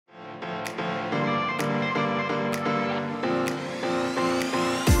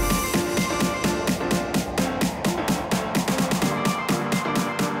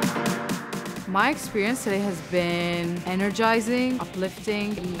My experience today has been energizing,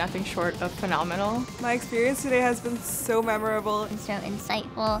 uplifting. Nothing short of phenomenal. My experience today has been so memorable and so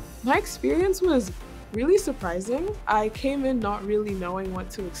insightful. My experience was really surprising. I came in not really knowing what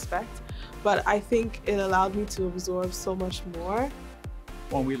to expect, but I think it allowed me to absorb so much more.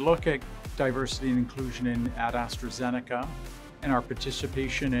 When we look at diversity and inclusion at Astrazeneca and our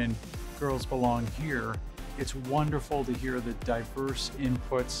participation in Girls Belong Here, it's wonderful to hear the diverse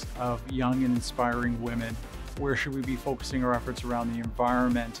inputs of young and inspiring women. Where should we be focusing our efforts around the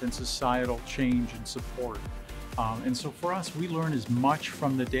environment and societal change and support? And so for us, we learn as much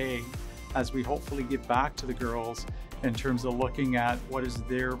from the day as we hopefully give back to the girls in terms of looking at what is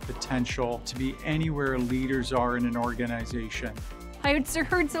their potential to be anywhere leaders are in an organization. I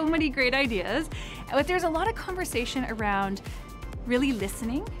heard so many great ideas, but there's a lot of conversation around really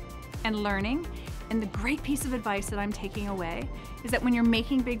listening and learning. And the great piece of advice that I'm taking away is that when you're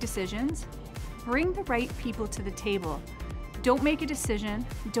making big decisions, bring the right people to the table. Don't make a decision,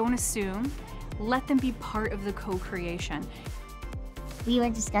 don't assume, let them be part of the co-creation. We were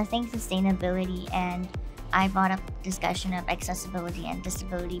discussing sustainability, and I brought up discussion of accessibility and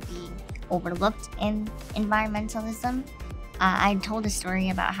disability being overlooked in environmentalism. I told a story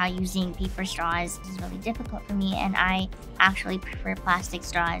about how using paper straws is really difficult for me, and I actually prefer plastic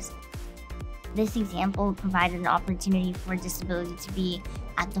straws. This example provided an opportunity for disability to be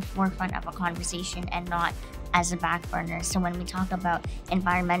at the forefront of a conversation and not as a back burner. So when we talk about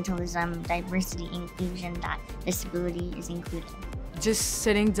environmentalism, diversity, inclusion, that disability is included. Just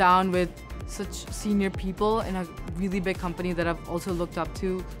sitting down with such senior people in a really big company that I've also looked up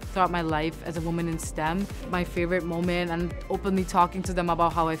to throughout my life as a woman in STEM. My favorite moment, and openly talking to them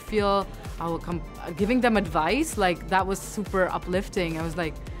about how I feel, giving them advice, like that was super uplifting. I was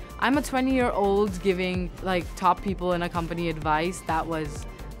like, I'm a 20-year-old giving like top people in a company advice. That was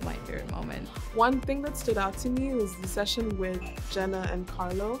my favorite moment. One thing that stood out to me was the session with Jenna and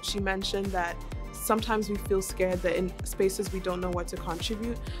Carlo. She mentioned that sometimes we feel scared that in spaces we don't know what to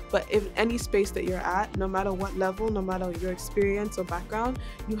contribute, but in any space that you're at, no matter what level, no matter your experience or background,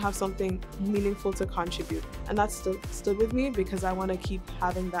 you have something meaningful to contribute. And that stood with me because I want to keep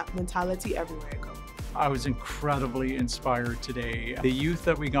having that mentality everywhere I go. I was incredibly inspired today. The youth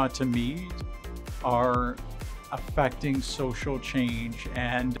that we got to meet are affecting social change,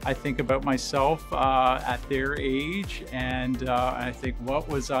 and I think about myself at their age, and I think, what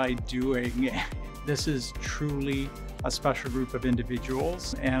was I doing? This is truly a special group of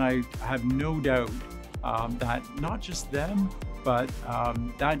individuals, and I have no doubt that not just them, but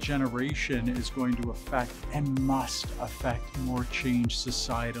that generation is going to affect and must affect more change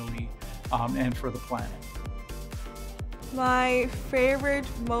societally and for the planet. My favorite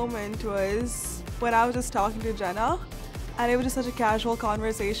moment was when I was just talking to Jenna, and it was just such a casual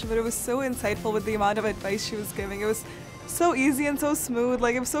conversation, but it was so insightful with the amount of advice she was giving. It was so easy and so smooth,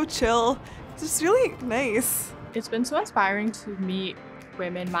 like it was so chill. It's just really nice. It's been so inspiring to meet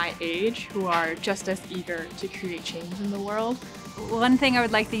women my age who are just as eager to create change in the world. One thing I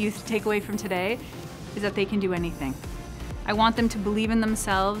would like the youth to take away from today is that they can do anything. I want them to believe in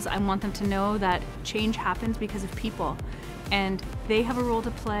themselves. I want them to know that change happens because of people, and they have a role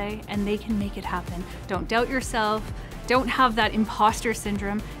to play and they can make it happen. Don't doubt yourself. Don't have that imposter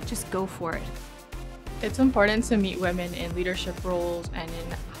syndrome. Just go for it. It's important to meet women in leadership roles and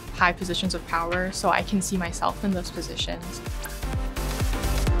in high positions of power so I can see myself in those positions.